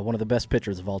one of the best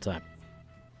pitchers of all time.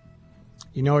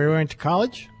 You know where he went to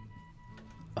college?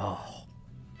 Oh.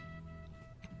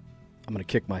 I'm going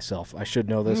to kick myself. I should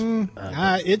know this.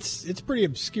 It's pretty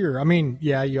obscure. I mean,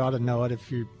 yeah, you ought to know it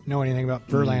if you know anything about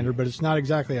Verlander, but it's not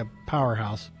exactly a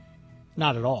powerhouse.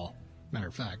 Not at all, matter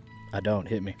of fact. I don't.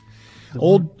 Hit me.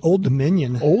 Old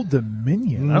Dominion. Old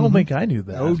Dominion. Mm-hmm. I don't think I knew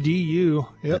that. ODU.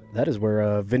 Yep. That is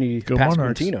where Vinny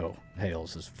Pasquantino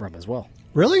hails from as well.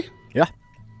 Really? Yeah.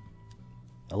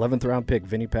 11th round pick,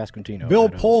 Vinny Pasquantino. Bill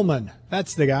Pullman.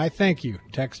 That's the guy. Thank you,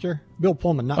 Texter. Bill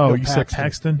Pullman, not Bill Paxton. Oh, you said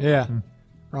Paxton? Yeah.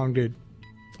 Wrong dude.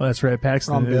 Oh, that's right.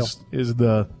 Paxton is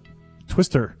the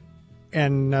Twister.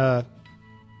 And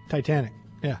Titanic.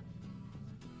 Yeah.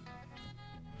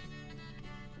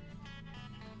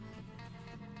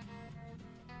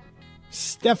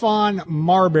 Stephon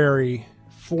Marbury,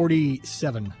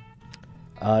 47.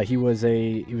 He was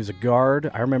a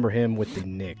guard. I remember him with the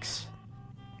Knicks.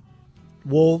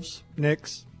 Wolves,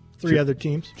 Knicks, three other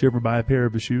teams. Did you ever buy a pair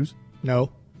of his shoes?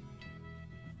 No.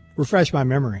 Refresh my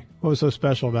memory. What was so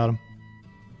special about them?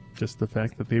 Just the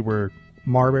fact that they were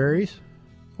Marburys.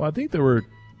 Well, I think they were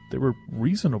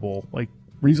reasonable, like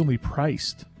reasonably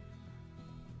priced.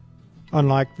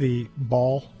 Unlike the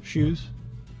ball shoes.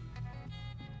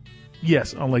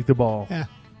 Yes, unlike the ball. Yeah.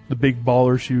 The big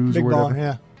baller shoes Big or whatever. ball,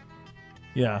 yeah.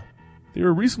 Yeah. They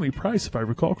were recently priced, if I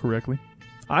recall correctly.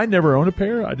 I never owned a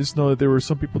pair. I just know that there were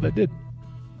some people that did.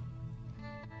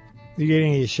 You get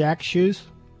any of Shaq's shoes?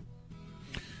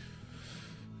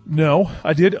 No,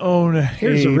 I did own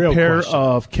Here's a a real pair question.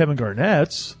 of Kevin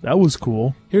Garnett's. That was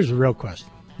cool. Here's the real question.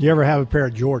 You ever have a pair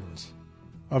of Jordans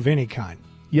of any kind?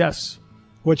 Yes.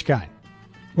 Which kind?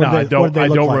 No, What I did don't. they I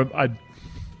look don't. like?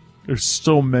 There's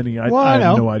so many. I Well, I have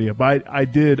know. no idea. But I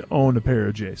did own a pair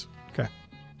of J's. Okay.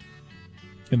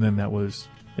 And then it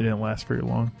didn't last very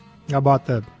long. I bought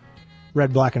the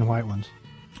red, black, and white ones.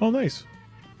 Oh, nice.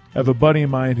 I have a buddy of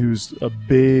mine who's a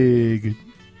big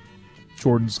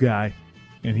Jordan's guy,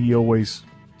 and he always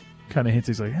kind of hints.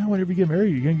 He's like, whenever you get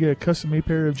married, you're going to get a custom-made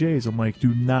pair of J's. I'm like,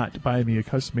 do not buy me a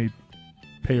custom-made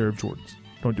pair of Jordans.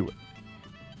 Don't do it.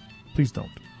 Please don't.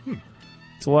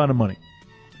 It's a lot of money.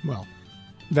 Well,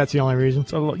 that's the only reason.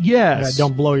 Yes.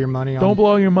 Don't blow your money on. Don't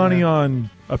blow your money on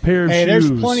a pair of shoes. Hey, there's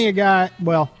plenty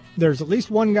of there's at least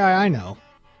one guy I know,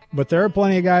 but there are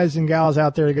plenty of guys and gals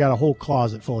out there that got a whole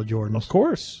closet full of Jordans. Of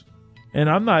course. And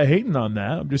I'm not hating on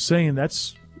that. I'm just saying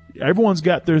everyone's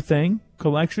got their thing,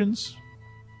 collections.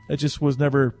 That just was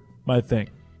never my thing.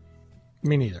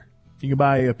 Me neither. You can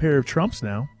buy a pair of Trumps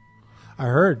now. I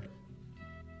heard.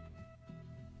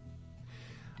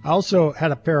 I also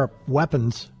had a pair of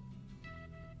weapons.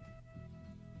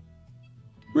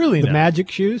 Really? The now? Magic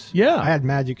shoes? Yeah. I had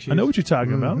Magic shoes. I know what you're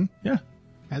talking about. Mhm. Yeah.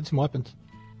 I had some weapons.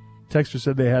 Texter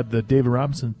said they had the David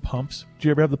Robinson pumps. Did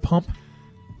you ever have the pump?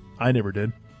 I never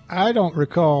did. I don't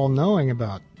recall knowing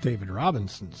about David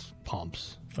Robinson's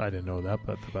pumps. I didn't know that.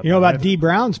 But You know about that. D.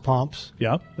 Brown's pumps?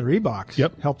 Yeah. The Reeboks.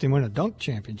 Yep. Helped him win a dunk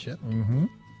championship. Mm-hmm.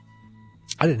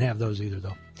 I didn't have those either,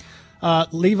 though.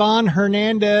 Levon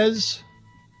Hernandez,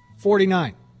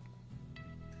 49.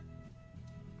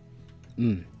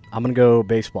 I'm going to go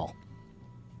baseball.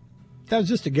 That was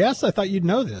just a guess. I thought you'd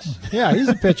know this. Yeah, he's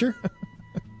a pitcher.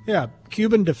 Yeah,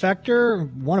 Cuban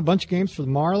defector, won a bunch of games for the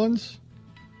Marlins.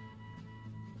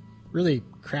 Really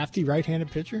crafty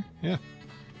right-handed pitcher. Yeah.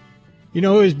 You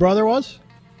know who his brother was?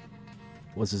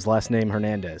 Was his last name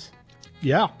Hernandez?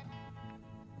 Yeah.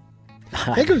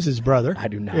 I think it was his brother. I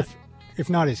do not. If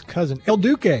not his cousin. El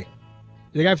Duque.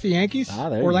 The guy for the Yankees?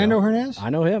 There you Orlando go. Hernandez? I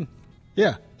know him.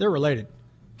 Yeah, they're related.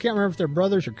 Can't remember if they're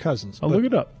brothers or cousins. I'll but look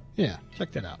it up. Yeah,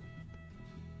 check that out.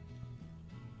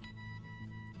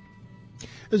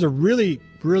 There's a really,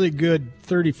 really good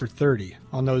 30 for 30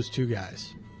 on those two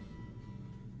guys.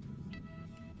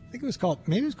 I think it was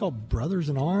called Brothers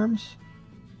in Arms.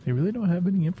 They really don't have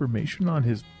any information on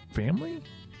his family?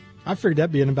 I figured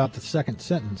that'd be in about the second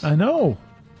sentence. I know.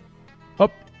 Oh,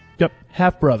 yep.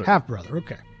 Half brother. Half brother,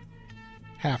 okay.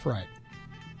 Half right.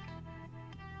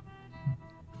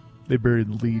 They buried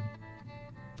the lead.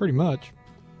 Pretty much.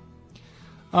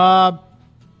 A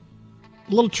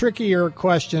little trickier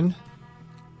question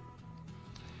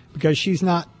because she's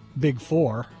not big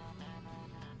four.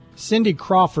 Cindy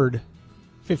Crawford,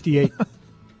 58.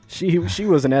 She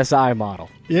was an SI model.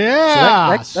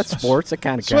 Yeah. So that's sports. That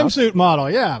kind of counts. Swimsuit model.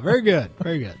 Yeah, very good.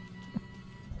 Very good.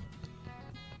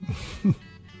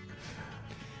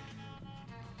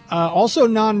 Also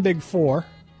non-big four,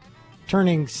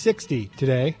 turning 60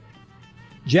 today,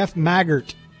 Jeff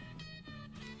Maggart.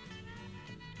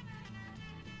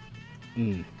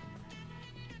 I'm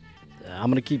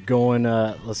going to keep going.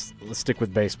 Let's stick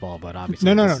with baseball, but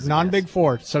obviously No. this is a Non-big guess.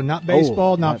 four. So not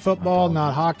baseball, not my football,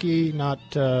 not apologies. hockey,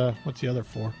 not, what's the other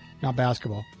four? Not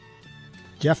basketball.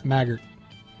 Jeff Maggart.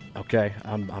 Okay,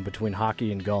 I'm between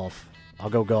hockey and golf. I'll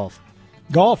go golf.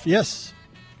 Golf, yes.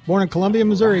 Born in Columbia,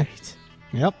 Missouri. Right.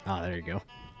 Yep. Oh, there you go.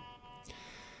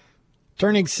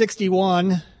 Turning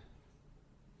 61.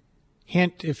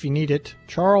 Hint if you need it.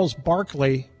 Charles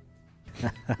Barkley.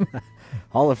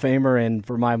 Hall of Famer and,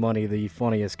 for my money, the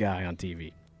funniest guy on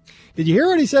TV. Did you hear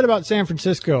what he said about San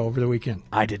Francisco over the weekend?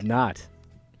 I did not.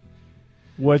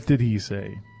 What did he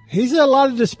say? He said a lot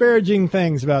of disparaging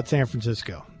things about San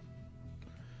Francisco.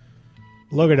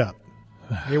 Look it up.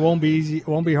 It won't be easy. It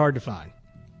won't be hard to find.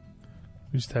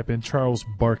 Just type in Charles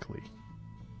Barkley.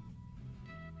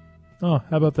 Oh,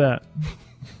 how about that?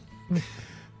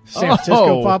 San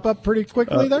Francisco Oh. pop up pretty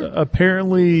quickly there.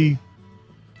 Apparently,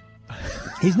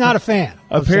 He's not a fan.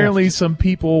 of apparently, San some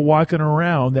people walking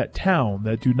around that town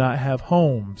that do not have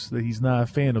homes. That he's not a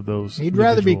fan of those. Francisco. He'd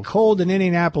rather be individuals. cold in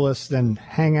Indianapolis than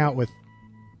hang out with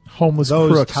homeless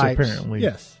those crooks. types. Apparently,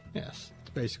 Yes. That's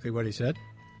basically what he said.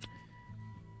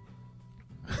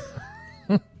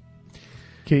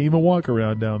 can't even walk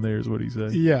around down there. Is what he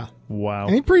said. Yeah. Wow.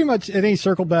 And he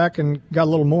circled back and got a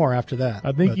little more after that.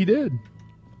 I think But he did.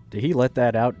 Did he let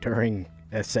that out during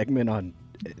a segment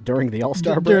during the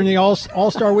All-Star break? during the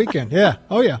All-Star weekend. Yeah.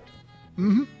 Oh, yeah.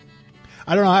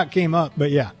 I don't know how it came up,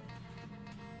 but yeah.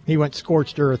 He went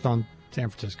scorched earth on San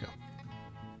Francisco.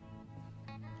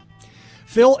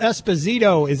 Phil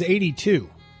Esposito is 82.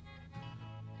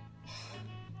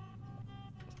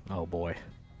 Oh, boy.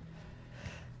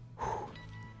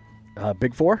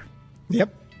 Big Four?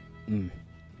 Yep.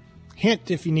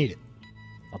 Hint if you need it.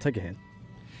 I'll take a hint.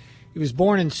 He was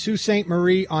born in Sault Ste.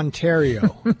 Marie,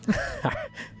 Ontario.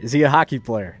 Is he a hockey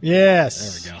player?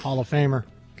 Yes. There we go. Hall of Famer.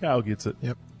 Kyle gets it.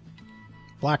 Yep.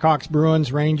 Blackhawks,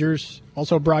 Bruins, Rangers.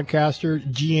 Also broadcaster,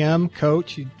 GM,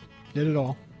 coach. He did it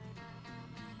all.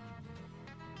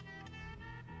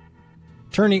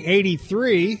 Turning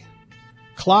 83,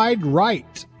 Clyde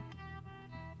Wright.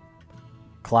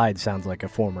 Clyde sounds like a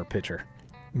former pitcher.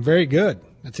 Very good.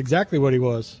 That's exactly what he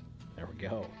was. There we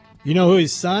go. You know who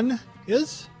his son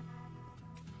is?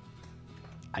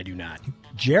 I do not.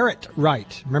 Jarrett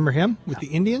Wright. Remember him with the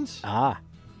Indians? Ah.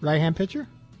 Right-hand pitcher?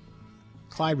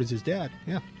 Clyde was his dad.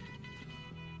 Yeah.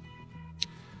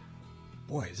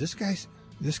 Boy, is this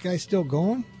guy still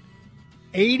going?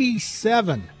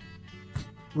 87.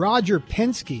 Roger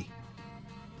Penske.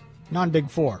 Non-Big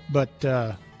Four, but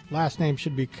last name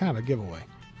should be kind of a giveaway.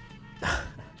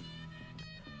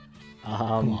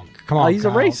 Come on, He's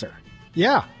Kyle. a racer.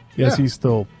 Yeah. Yes, yeah. he's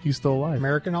still alive.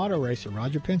 American auto racer,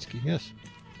 Roger Penske, yes.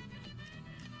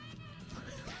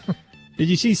 Did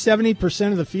you see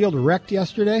 70% of the field wrecked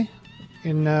yesterday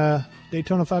in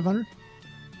Daytona 500?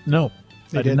 No,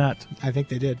 I did not. I think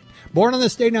they did. Born on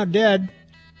this day, now dead,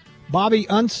 Bobby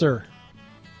Unser.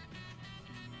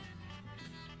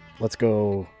 Let's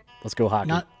go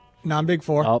hockey. Not Big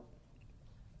Four. Oh.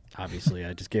 Obviously,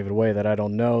 I just gave it away that I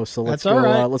don't know, so let's That's go all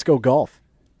right. let's go golf.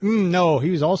 No, he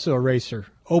was also a racer.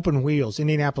 Open wheels,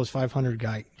 Indianapolis 500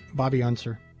 guy, Bobby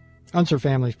Unser. Unser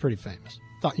family's pretty famous.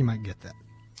 Thought you might get that.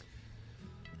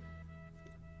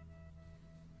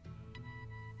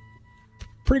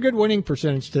 Pretty good winning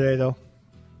percentage today, though.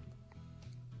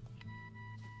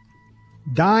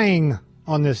 Dying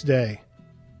on this day.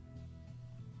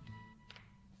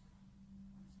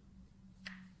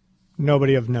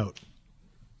 Nobody of note.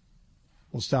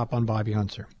 We'll stop on Bobby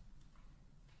Unser.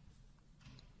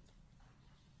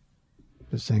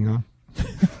 This thing on?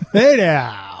 Hey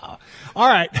now. All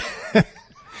right.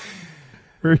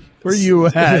 Where you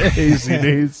at,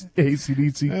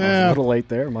 ACDC? A little late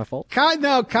there, my fault.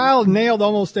 Kyle nailed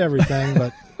almost everything,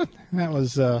 but that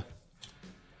was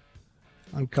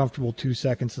uncomfortable 2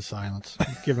 seconds of silence.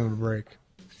 Give him a break.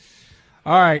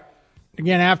 All right.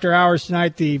 Again, after hours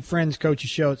tonight, the Friends Coaches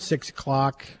Show at 6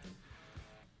 o'clock.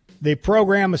 They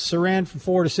program a Saran from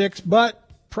 4 to 6, but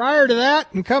prior to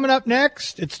that and coming up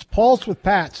next, it's the Pulse with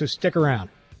Pat, so stick around.